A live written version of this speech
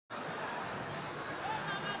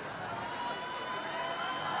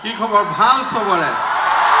কি খবৰ ভাল সবৰে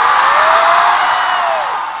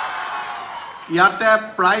ইয়াতে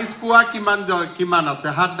প্ৰাইজ পোৱা কিমান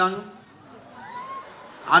আছে হাত দাং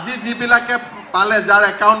আজি যিবিলাকে পালে যাৰ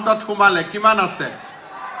একাউণ্টত সোমালে কিমান আছে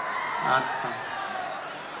আচ্ছা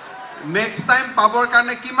নেক্সট টাইম পাবৰ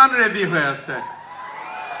কাৰণে কিমান ৰেডি হৈ আছে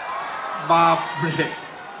বাপৰে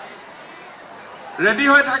ৰেডি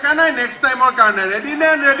হৈ থাকা নাই নেক্সট টাইমৰ কাৰণে ৰেডি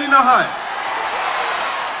নে ৰেডি নহয়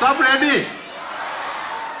সব ৰেডি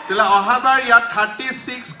তেলা অহাবাৰ ইয়াত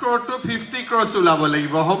 36 crore to 50 crore ওলাব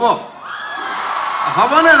লাগিব হ'ব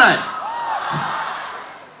হ'বনে নাই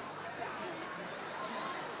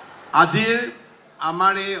আজিৰ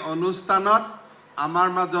আমাৰ এই অনুষ্ঠানত আমাৰ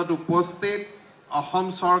মাজত উপস্থিত অসম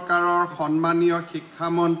চৰকাৰৰ সন্মানীয়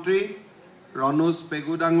শিক্ষামন্ত্ৰী ৰণোজ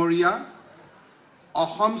পেগু ডাঙৰীয়া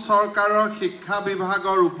অসম চৰকাৰৰ শিক্ষা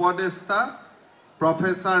বিভাগৰ উপদেষ্টা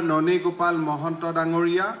প্ৰফেসৰ ননী গোপাল মহন্ত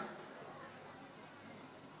ডাঙৰীয়া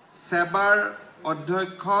সেবাৰ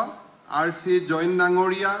অধ্যক্ষ RC জৈন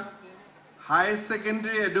ডাঙৰীয়া হাই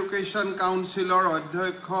সেকেন্ডাৰী এডুকেশন কাউন্সিলৰ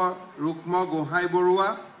অধ্যক্ষ ৰুক্ম গোহাই বৰুৱা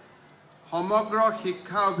সমগ্ৰ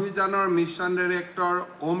শিক্ষা অভিযানৰ মিছন ডাইৰেক্টৰ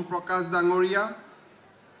ওম প্ৰকাশ ডাঙৰীয়া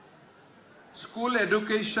স্কুল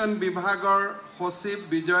এডুকেশন বিভাগৰ সচিব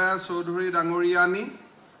বিজয়া চৌধুৰী ডাঙৰীয়ানী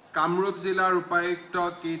কামৰূপ জিলাৰ উপায়ুক্ত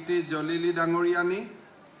কীৰ্তি জলিলি ডাঙৰীয়ানী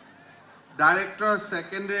ডাইৰেক্টৰ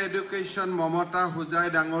সেকেন্ডাৰী এডুকেশন মমতা হুজাই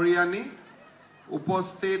ডাঙৰীয়ানী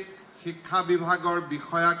উপস্থিত শিক্ষা বিভাগৰ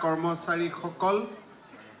বিষয়া কৰ্মচাৰীসকল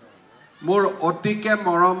মোৰ অতিকে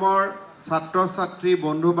মৰমৰ ছাত্ৰ ছাত্ৰী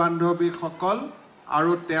বন্ধু বান্ধৱীসকল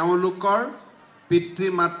আৰু তেওঁলোকৰ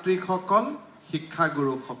পিতৃ মাতৃসকল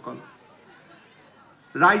শিক্ষাগুৰুসকল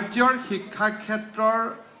ৰাজ্যৰ শিক্ষা ক্ষেত্ৰৰ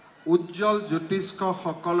উজ্জ্বল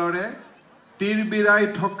জ্যোতিষ্কসকলৰে তীৰ বিৰাই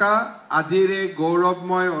থকা আজিৰ এই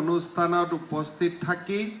গৌৰৱময় অনুষ্ঠানত উপস্থিত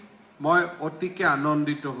থাকি মই অতিকে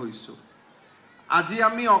আনন্দিত হৈছোঁ আজি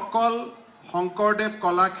আমি অকল শংকৰদেৱ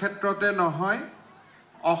কলাক্ষেত্ৰতে নহয়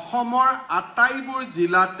অসমৰ আটাইবোৰ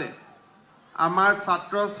জিলাতে আমাৰ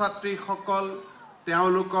ছাত্ৰ ছাত্ৰীসকল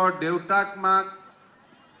তেওঁলোকৰ দেউতাক মাক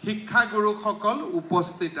শিক্ষাগুৰুসকল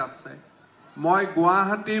উপস্থিত আছে মই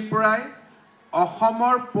গুৱাহাটীৰ পৰাই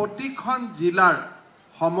অসমৰ প্ৰতিখন জিলাৰ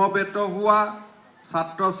সমবেত হোৱা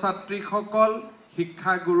ছাত্ৰ ছাত্ৰীসকল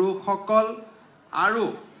শিক্ষাগুৰুসকল আৰু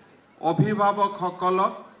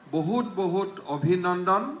অভিভাৱকসকলক বহুত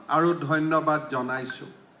অভিনন্দন আৰু ধন্যবাদ জনাইছো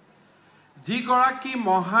যিগৰাকী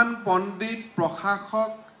মহান পণ্ডিত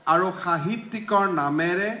প্ৰশাসক আৰু সাহিত্যিকৰ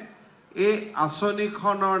নামেৰে এই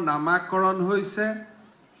আঁচনিখনৰ নামাকৰণ হৈছে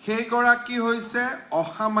সেইগৰাকী হৈছে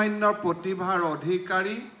অসামান্য প্ৰতিভাৰ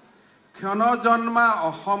অধিকাৰী ক্ষণজন্মা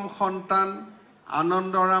অসম সন্তান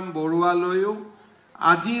আনন্দৰাম বৰুৱালৈও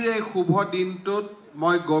আজিৰ এই শুভ দিনটোত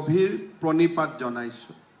মই গভীৰ প্ৰণিপাত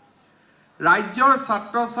জনাইছো ৰাজ্যৰ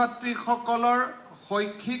ছাত্ৰ ছাত্ৰীসকলৰ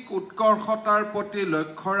শৈক্ষিক উৎকৰ্ষতাৰ প্ৰতি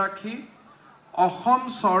লক্ষ্য ৰাখি অসম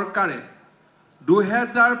চৰকাৰে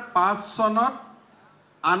 2005 চনত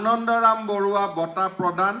আনন্দৰাম বৰুৱা বঁটা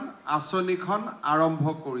প্ৰদান আঁচনিখন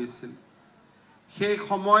আৰম্ভ কৰিছিল সেই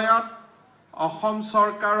সময়ত অসম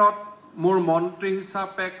চৰকাৰত মোৰ মন্ত্ৰী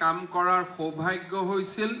হিচাপে কাম কৰাৰ সৌভাগ্য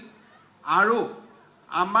হৈছিল আৰু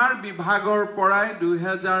আমাৰ বিভাগৰ পৰাই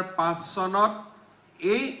 2005 চনত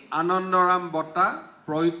এই আনন্দৰাম বঁটা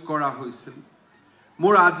প্ৰয়োগ কৰা হৈছিল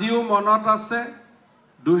মোৰ আজিও মনত আছে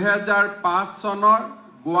 2005 চনৰ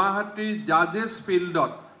গুৱাহাটীৰ জাজেছ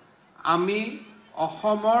ফিল্ডত আমি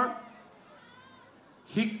অসমৰ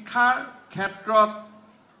শিক্ষাৰ ক্ষেত্ৰত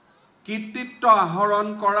কীৰ্তিত্ব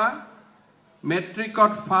আহৰণ কৰা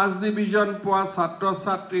মেট্ৰিকত ফাৰ্ষ্ট ডিভিজন পোৱা ছাত্ৰ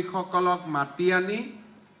ছাত্ৰীসকলক মাতি আনি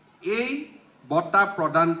এই বঁটা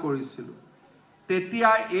প্ৰদান কৰিছিলোঁ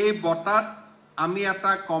তেতিয়া এই বঁটাত আমি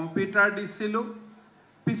এটা কম্পিউটাৰ দিছিলোঁ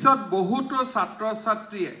পিছত বহুতো ছাত্ৰ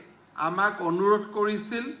ছাত্ৰীয়ে আমাক অনুৰোধ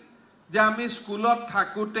কৰিছিল যে আমি স্কুলত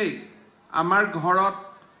থাকোঁতেই আমাৰ ঘৰত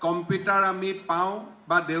কম্পিউটাৰ আমি পাওঁ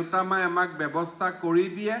বা দেউতামাই আমাক ব্যৱস্থা কৰি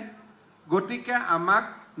দিয়ে গতিকে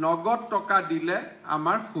আমাক নগদ টকা দিলে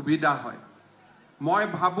আমাৰ সুবিধা হয় মই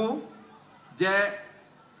ভাবোঁ যে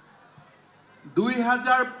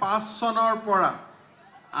 2005 চনৰ পৰা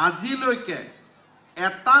আজিলৈকে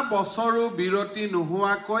এটা বছৰো বিৰতি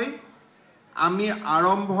নোহোৱাকৈ আমি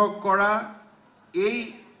আৰম্ভ কৰা এই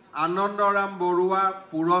আনন্দৰাম বৰুৱা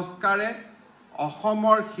পুৰস্কাৰে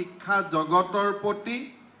অসমৰ শিক্ষা জগতৰ প্ৰতি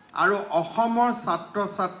আৰু অসমৰ ছাত্ৰ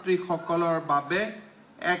ছাত্ৰীসকলৰ বাবে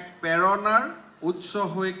এক প্ৰেৰণাৰ উৎস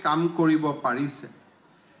হৈ কাম কৰিব পাৰিছে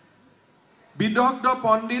বিদগ্ধ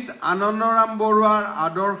পণ্ডিত আনন্দৰাম বৰুৱাৰ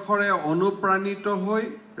আদৰ্শৰে অনুপ্ৰাণিত হৈ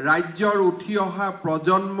ৰাজ্যৰ উঠি অহা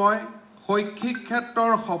প্ৰজন্মই শৈক্ষিক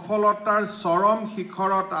ক্ষেত্ৰৰ সফলতাৰ চৰম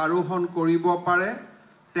শিখৰত আৰোহণ কৰিব পাৰে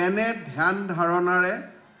তেনে ধ্যান ধাৰণাৰে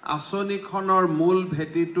আঁচনিখনৰ মূল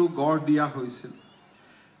ভেটিটো গঢ় দিয়া হৈছিল।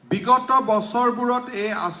 বিগত বছৰবোৰত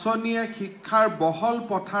এই আঁচনিয়ে শিক্ষাৰ বহল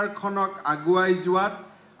পথাৰখনক আগুৱাই যোৱাত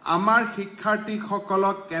আমাৰ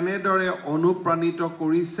শিক্ষাৰ্থীসকলক কেনেদৰে অনুপ্ৰাণিত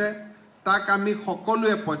কৰিছে তাক আমি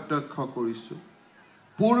সকলোৱে প্ৰত্যক্ষ কৰিছোঁ।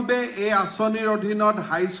 পূৰ্বে এই আঁচনিৰ অধীনত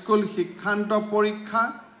হাইস্কুল শিক্ষান্ত পৰীক্ষা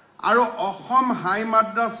আৰু অসম হাই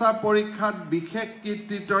মাদ্ৰাছা পৰীক্ষাত বিশেষ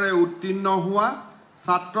কৃতিত্বৰে উত্তীৰ্ণ হোৱা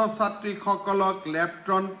ছাত্ৰ ছাত্ৰীসকলক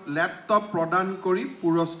লেপটপ প্ৰদান কৰি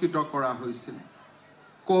পুৰস্কৃত কৰা হৈছিল।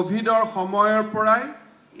 কোভিডৰ সময়ৰ পৰাই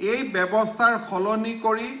এই ব্যৱস্থাৰ সলনি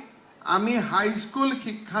কৰি আমি হাইস্কুল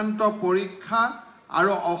শিক্ষান্ত পৰীক্ষা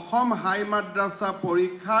আৰু অসম হাই মাদ্ৰাছা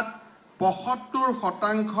পৰীক্ষাত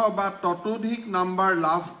 ৭৫% বা ততোধিক নম্বৰ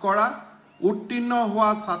লাভ কৰা উত্তীৰ্ণ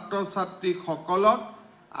হোৱা ছাত্ৰ ছাত্ৰীসকলক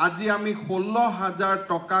আজি আমি ১৬,০০০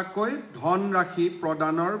 টকাকৈ ধনৰাশি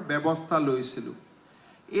প্ৰদানৰ ব্যৱস্থা লৈছিলোঁ।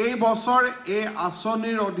 এই বছৰ এই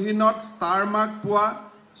আঁচনিৰ অধীনত ষ্টাৰ মাৰ্ক পোৱা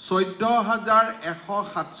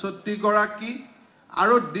 ১৪,১৬৭ গৰাকী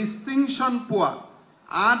আৰু ডিষ্টিংশ্যন পোৱা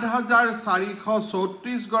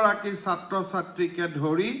 ৮,৪৩৪ গৰাকী ছাত্ৰ ছাত্ৰীকে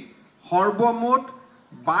ধৰি সৰ্বমুঠ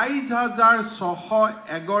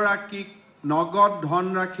 ২২,৬০১ গৰাকীক নগদ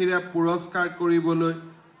ধনৰাশিৰে পুৰস্কাৰ কৰিবলৈ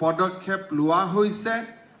পদক্ষেপ লোৱা হৈছে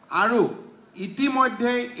আৰু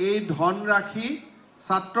ইতিমধ্যে এই ধনৰাশি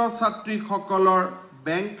ছাত্ৰ ছাত্ৰীসকলৰ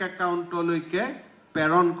বেংক একাউণ্টলৈকে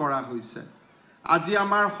প্ৰেৰণ কৰা হৈছে। আজি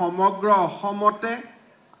আমাৰ সমগ্ৰ অসমতে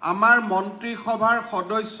আমাৰ মন্ত্ৰীসভাৰ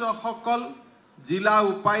সদস্যসকল, জিলা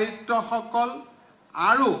উপায়ুক্তসকল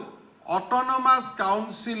আৰু অট'নমাছ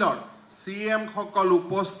কাউন্সিলৰ CM সকল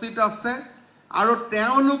উপস্থিত আছে আৰু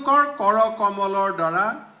তেওঁলোকৰ কৰকমলৰ দ্বাৰা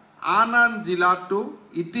আন জিলাতো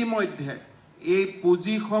ইতিমধ্যে এই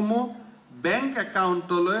পুঁজিসমূহ বেংক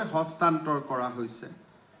একাউণ্টলৈ হস্তান্তৰ কৰা হৈছে।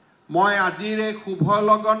 মই আজিৰ এই শুভ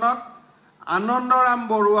লগনত আনন্দৰাম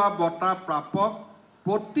বৰুৱা বঁটা প্ৰাপক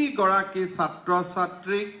প্ৰতিগৰাকী ছাত্ৰ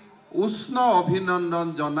ছাত্ৰীক উষ্ণ অভিনন্দন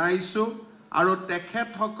জনাইছোঁ আৰু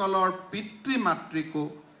তেখেতসকলৰ পিতৃ মাতৃকো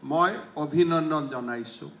মই অভিনন্দন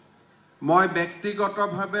জনাইছোঁ। মই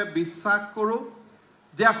ব্যক্তিগতভাৱে বিশ্বাস কৰোঁ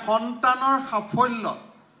যে সন্তানৰ সাফল্যত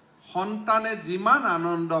সন্তানে যিমান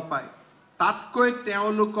আনন্দ পায় তাতকৈ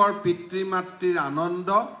তেওঁলোকৰ পিতৃ মাতৃৰ আনন্দ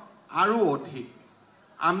আৰু অধিক।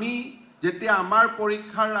 আমি যেতিয়া আমাৰ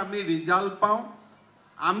পৰীক্ষাৰ আমি ৰিজাল্ট পাওঁ,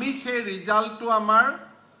 আমি সেই ৰিজাল্টটো আমাৰ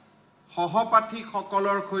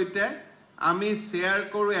সহপাঠীসকলৰ সৈতে আমি শ্বেয়াৰ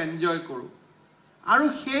কৰোঁ, এনজয় কৰোঁ আৰু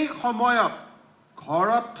সেই সময়ত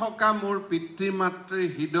ঘৰত থকা মোৰ পিতৃ মাতৃৰ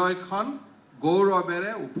হৃদয়খন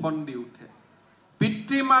গৌৰৱেৰে উফন্দি উঠে।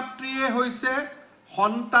 পিতৃ মাতৃয়ে হৈছে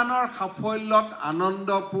সন্তানৰ সাফল্যত আনন্দ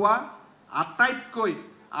পোৱা আটাইতকৈ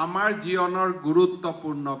আমাৰ জীৱনৰ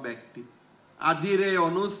গুৰুত্বপূৰ্ণ ব্যক্তি। আজিৰ এই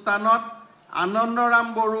অনুষ্ঠানত আনন্দৰাম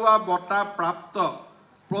বৰুৱা বঁটা প্ৰাপ্ত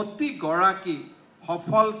প্ৰতিগৰাকী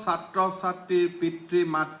সফল ছাত্ৰ ছাত্ৰীৰ পিতৃ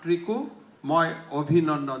মাতৃকো মই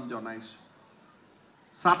অভিনন্দন জনাইছোঁ।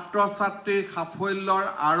 ছাত্ৰ ছাত্ৰীৰ সাফল্যৰ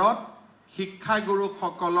আঁৰত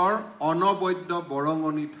শিক্ষাগুৰুসকলৰ অনবদ্য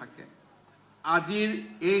বৰঙণি থাকে। আজিৰ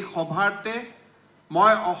এই সভাতে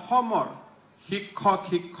মই অসমৰ শিক্ষক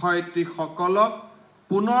শিক্ষয়িত্ৰীসকলক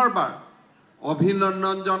পুনৰবাৰ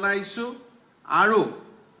অভিনন্দন জনাইছোঁ আৰু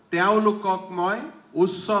তেওঁলোকক মই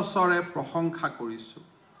উচ্চ স্বৰে প্ৰশংসা কৰিছোঁ।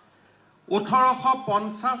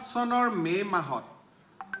 ১৮৫০ চনৰ মে' মাহত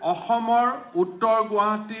অসমৰ উত্তৰ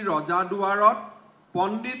গুৱাহাটীৰ ৰজাদুৱাৰত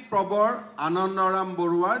পণ্ডিত প্ৰবৰ আনন্দৰাম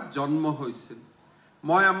বৰুৱাৰ জন্ম হৈছিল।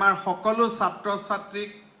 মই আমাৰ সকলো ছাত্ৰ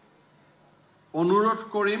ছাত্ৰীক অনুৰোধ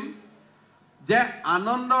কৰিম যে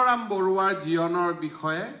আনন্দৰাম বৰুৱাৰ জীৱনৰ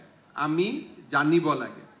বিষয়ে আমি জানিব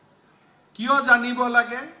লাগে। কিয় জানিব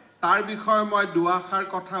লাগে তাৰ বিষয়ে মই দুআষাৰ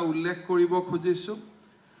কথা উল্লেখ কৰিব খুজিছোঁ।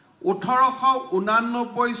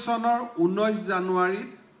 ১৮৮৯ চনৰ ১৯ জানুৱাৰীত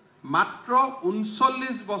মাত্ৰ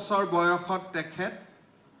 ৩৯ বছৰ বয়সত তেখেত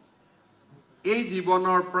এই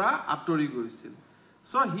জীৱনৰ পৰা আঁতৰি গৈছিল।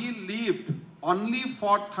 So he lived only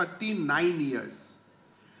for 39 years.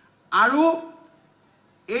 আৰু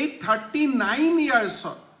এই 39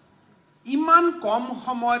 yearsত ইমান কম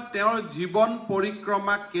সময়ত তেওঁৰ জীৱন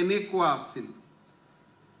পৰিক্ৰমা কেনেকুৱা আছিল।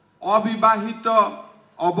 অবিবাহিত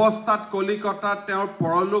অৱস্থাত কলিকতাত তেওঁৰ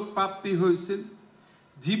পৰলোক প্ৰাপ্তি হৈছিল।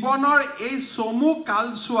 জীৱনৰ এই চমু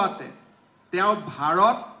কালছোৱাতে তেওঁ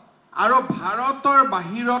ভাৰত আৰু ভাৰতৰ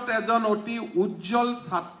বাহিৰত এজন অতি উজ্জ্বল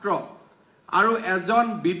ছাত্ৰ আৰু এজন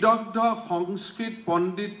বিদগ্ধ সংস্কৃত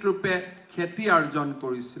পণ্ডিত ৰূপে খ্যাতি অৰ্জন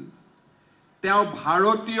কৰিছিল। তেওঁ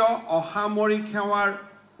ভাৰতীয় অসামৰিক সেৱাৰ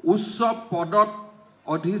উচ্চ পদত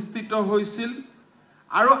অধিষ্ঠিত হৈছিল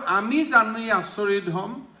আৰু আমি জানি আচৰিত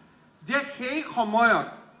হ'ম যে সেই সময়ত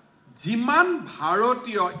যিমান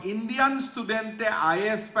ভাৰতীয় ইণ্ডিয়ান ষ্টুডেণ্টে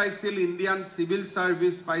IAS পাইছিল, ইণ্ডিয়ান চিভিল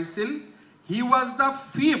সাৰ্ভিস পাইছিল, he was the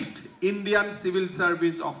 5th Indian civil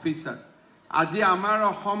service officer. আজি আমাৰ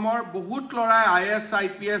অসমৰ বহুত লৰাই IAS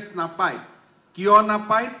IPS নাপায়, কিয়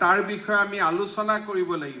নাপায় তাৰ বিষয়ে আমি আলোচনা কৰিব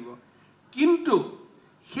লাগিব। কিন্তু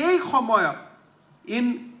সেই সময়ত in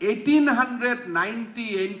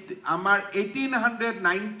 1898 আমাৰ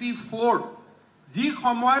 1894 যি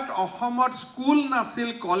সময়ত অসমত স্কুল নাছিল,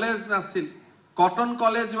 কলেজ নাছিল, cotton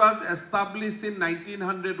college was established in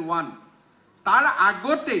 1901, তাৰ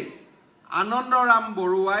আগতে আনন্দৰাম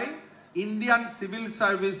বৰুৱাই ইণ্ডিয়ান চিভিল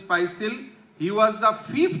সাৰ্ভিস পাইছিল। He was the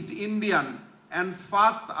 5th Indian and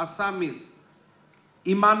first Assamese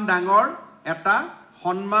ইমান ডাঙৰ এটা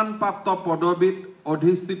সন্মানপ্ৰাপ্ত পদবীত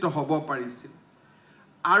অধিষ্ঠিত হ'ব পাৰিছিল।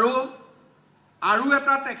 আৰু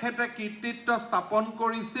এটা তেখেতে কীৰ্তিত্ব স্থাপন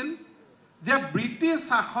কৰিছিল যে ব্ৰিটিছ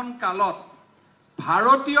শাসন কালত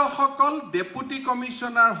ভাৰতীয়সকল ডেপুটি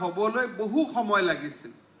কমিশনাৰ হ'বলৈ বহু সময়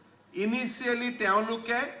লাগিছিল। ইনিচিয়েলি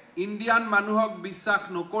তেওঁলোকে ইণ্ডিয়ান মানুহক বিশ্বাস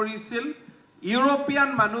নকৰিছিল, ইউৰোপিয়ান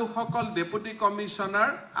মানুহসকল ডেপুটি কমিশনাৰ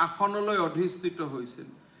আসনলৈ অধিষ্ঠিত হৈছিল।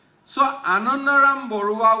 So Anandaram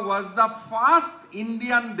Borooah was the first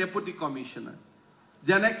Indian deputy commissioner.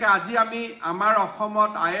 যেনেকে আজি আমি আমাৰ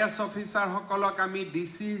অসমত IAS অফিচাৰ সকলক আমি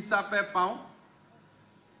DC হিচাপে পাওঁ,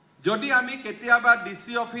 যদি আমি কেতিয়াবা DC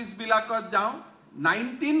অফিস বিলাকত যাওঁ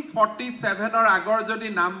 1947 আগৰ যদি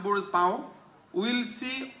নামবোৰ পাওঁ, we will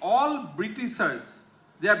see all Britishers,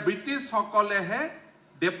 যে ব্ৰিটিছ সকলেহে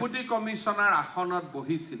ডেপুটি কমিশনাৰ আসনত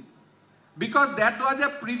বহিছিল। Because that was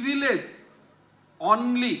a privilege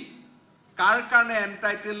only কাৰ কাৰণে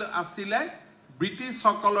এন্টাইটেল আছিলে, ব্ৰিটিছ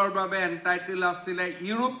সকলৰ বাবে এন্টাইটেল আছিলে,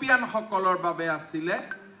 ইউৰোপিয়ান সকলৰ বাবে আছিলে,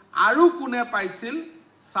 আৰু কোনে পাইছিল,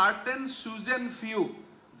 certain chosen few,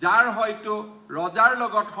 যাৰ হয়তো ৰজাৰ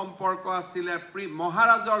লগত সম্পৰ্ক আছিলে,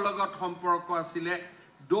 মহাৰাজৰ লগত সম্পৰ্ক আছিলে,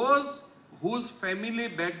 those whose family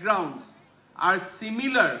backgrounds are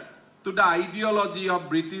similar to the ideology of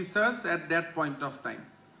Britishers at that point of time.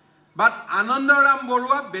 But Anandaram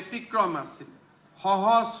Borooah ব্যতিক্ৰম আছিল।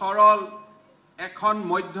 সহজ সৰল এখন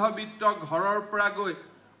মধ্যবিত্ত ঘৰৰ পৰা গৈ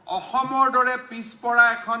অসমৰ দৰে পিছপৰা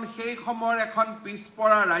এখন সেই সময়ৰ এখন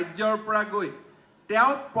পিছপৰা ৰাজ্যৰ পৰা গৈ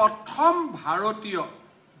তেওঁ প্ৰথম ভাৰতীয়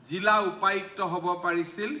জিলা উপায়ুক্ত হ'ব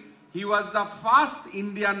পাৰিছিল। He was the first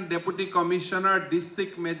Indian deputy commissioner,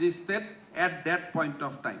 district magistrate at that point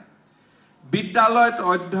of time. বিদ্যালয়ত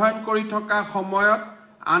অধ্যয়ন কৰি থকা সময়ত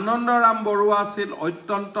আনন্দৰাম বৰুৱা আছিল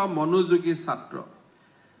অত্যন্ত মনোযোগী ছাত্ৰ।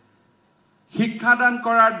 শিক্ষাদান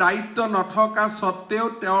কৰাৰ দায়িত্ব নথকা সত্ত্বেও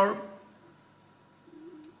তেওঁৰ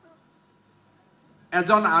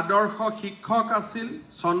এজন আদৰ্শ শিক্ষক আছিল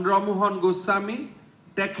চন্দ্ৰমোহন গোস্বামী।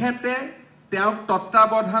 তেখেতে তেওঁক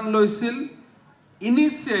তত্ত্বাৱধান লৈছিল।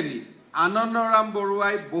 ইনিচিয়েলি আনন্দৰাম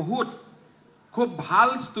বৰুৱাই বহুত খুব ভাল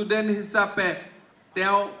ষ্টুডেণ্ট হিচাপে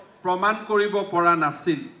তেওঁ প্ৰমাণ কৰিব পৰা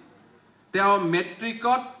নাছিল। তেওঁ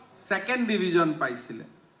মেট্ৰিকত 2nd ডিভিজন পাইছিলে।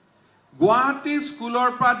 গুৱাহাটী স্কুলৰ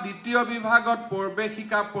পৰা দ্বিতীয় বিভাগত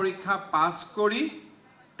প্ৰৱেশিকা পৰীক্ষা পাছ কৰি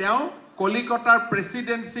তেওঁ কলিকতাৰ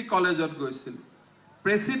প্ৰেসিডেন্সি কলেজত গৈছিল।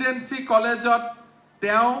 প্ৰেসিডেন্সি কলেজত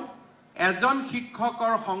তেওঁ এজন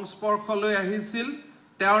শিক্ষকৰ সংস্পৰ্শলৈ আহিছিল,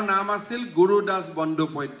 তেওঁৰ নাম আছিল গুৰুদাস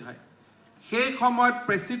বন্দ্যোপাধ্যায়। সেই সময়ত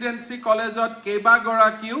প্ৰেসিডেন্সি কলেজত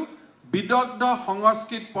কেইবাগৰাকীও বিদগ্ধ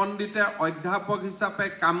সংস্কৃত পণ্ডিতে অধ্যাপক হিচাপে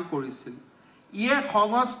কাম কৰিছিল। ইয়ে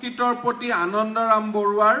সংস্কৃতৰ প্ৰতি আনন্দৰাম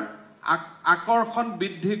বৰুৱাৰ আকৰ্ষণ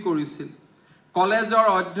বৃদ্ধি কৰিছিল। কলেজৰ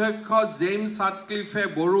অধ্যক্ষ জেমছ সাটক্লিফে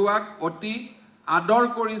বৰুৱাক অতি আদৰ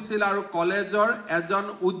কৰিছিল আৰু কলেজৰ এজন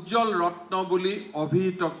উজ্জ্বল ৰত্ন বুলি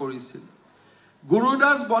অভিহিত কৰিছিল।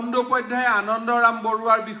 গুৰুদাস বন্দ্যোপাধ্যায় আনন্দৰাম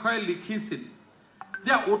বৰুৱাৰ বিষয়ে লিখিছিল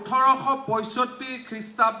যে 1865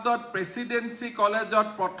 খ্ৰীষ্টাব্দত প্ৰেসিডেন্সি কলেজত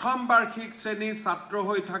প্ৰথম বাৰ্ষিক শ্ৰেণীৰ ছাত্ৰ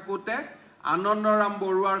হৈ থাকোতে আনন্দৰাম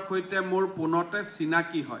বৰুৱাৰ সৈতে মোৰ পুনতে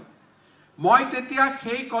চিনাকি হয়। মই তেতিয়া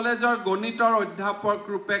সেই কলেজৰ গণিতৰ অধ্যাপক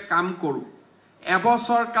ৰূপে কাম কৰোঁ।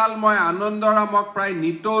 এবছৰ কাল মই আনন্দৰামক প্ৰায়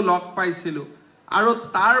নিতৌ লগ পাইছিলোঁ আৰু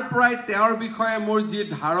তাৰ পৰাই তেওঁৰ বিষয়ে মোৰ যি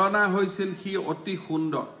ধাৰণা হৈছিল সি অতি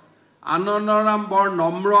সুন্দৰ। আনন্দৰাম বৰ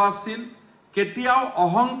নম্ৰ আছিল, কেতিয়াও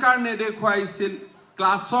অহংকাৰ নেদেখুৱাইছিল,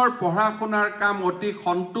 ক্লাছৰ পঢ়া শুনাৰ কাম অতি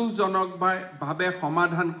সন্তোষজনকভাৱে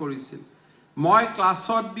সমাধান কৰিছিল। মই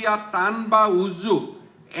ক্লাছত দিয়া টান বা উজু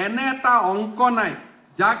এনে এটা অংক নাই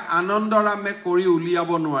যাক আনন্দৰামে কৰি উলিয়াব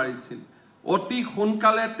নোৱাৰিছিল। অতি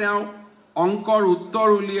সোনকালে তেওঁ অংকৰ উত্তৰ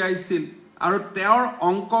উলিয়াইছিল আৰু তেওঁৰ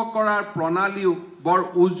অংক কৰাৰ প্ৰণালীও বৰ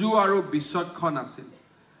উজু আৰু বিচক্ষণ আছিল।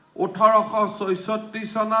 1866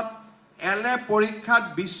 চনত LA পৰীক্ষাত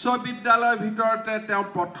বিশ্ববিদ্যালয়ৰ ভিতৰতে তেওঁ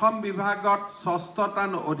প্ৰথম বিভাগত 6ষ্ঠ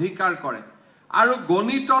স্থান অধিকাৰ কৰে আৰু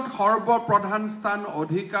গণিতত সৰ্বপ্ৰধান স্থান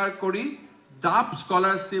অধিকাৰ কৰি ডাব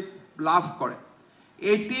স্কলাৰশ্বিপ লাভ কৰে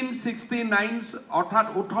 1869 অৰ্থাৎ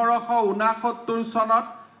 1869 চনত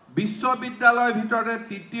বিশ্ববিদ্যালয়ৰ ভিতৰতে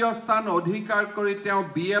তৃতীয় স্থান অধিকাৰ কৰি তেওঁ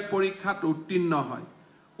বিএ পৰীক্ষাত উত্তীৰ্ণ হয়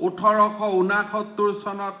 1869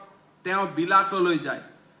 চনত তেওঁ বিলাতলৈ যায়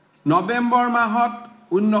নৱেম্বৰ মাহত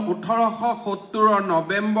 1870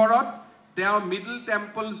 নৱেম্বৰত তেওঁ মিডল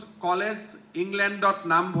টেম্পল কলেজ ইংলেণ্ডত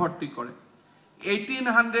নাম ভৰ্তি কৰে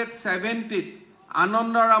 1870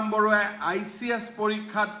 আনন্দৰাম বৰুৱাই ICS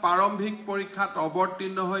পৰীক্ষাত প্ৰাৰম্ভিক পৰীক্ষাত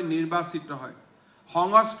অৱতীৰ্ণ হৈ নিৰ্বাচিত হয়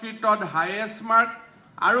সংস্কৃতত হাইয়েষ্ট মাৰ্ক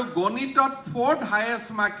আৰু গণিতত 4th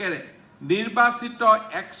হাইয়েষ্ট মাৰ্কেৰে নিৰ্বাচিত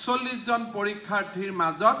 41 জন পৰীক্ষাৰ্থীৰ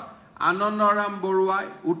মাজত আনন্দৰাম বৰুৱাই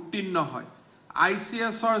উত্তীৰ্ণ হয়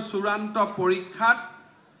ICSৰ চূড়ান্ত পৰীক্ষাত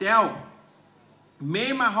তেওঁ মে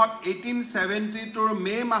মাহত 1872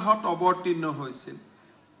 মে মাহত অৱতীৰ্ণ হৈছিল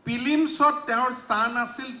প্ৰিলিমছত তেওঁৰ স্থান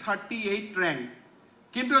আছিল 38 ৰেংক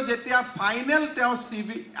কিন্তু যেতিয়া ফাইনেল তেওঁ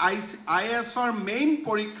IASৰ মেইন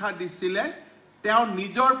পৰীক্ষা দিছিলে তেওঁ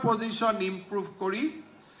নিজৰ পজিশন ইমপ্ৰুভ কৰি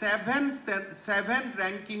 7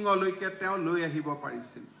 ৰেংকিংলৈকে তেওঁ লৈ আহিব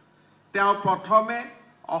পাৰিছিল তেওঁ প্ৰথমে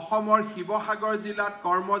অসমৰ শিৱসাগৰ জিলাত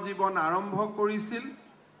কৰ্মজীৱন আৰম্ভ কৰিছিল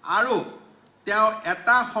আৰু তেওঁ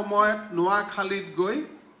এটা সময়ত নোয়াখালীত গৈ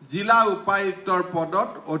জিলা উপায়ুক্তৰ পদত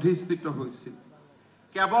অধিষ্ঠিত হৈছিল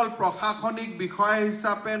কেৱল প্ৰশাসনিক বিষয়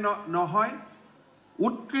হিচাপে নহয়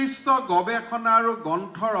উৎকৃষ্ট গৱেষণা আৰু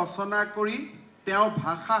গ্ৰন্থ ৰচনা কৰি তেওঁ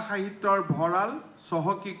ভাষা সাহিত্যৰ ভঁৰাল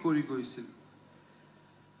চহকী কৰি গৈছিল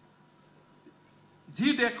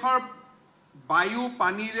যি দেশৰ বায়ু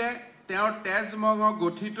পানীৰে তেওঁৰ তেজমঙ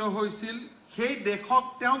গঠিত হৈছিল সেই দেশক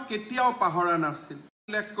তেওঁ কেতিয়াও পাহৰা নাছিল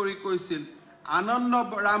উল্লেখ কৰি কৈছিল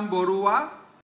আনন্দৰাম বৰুৱা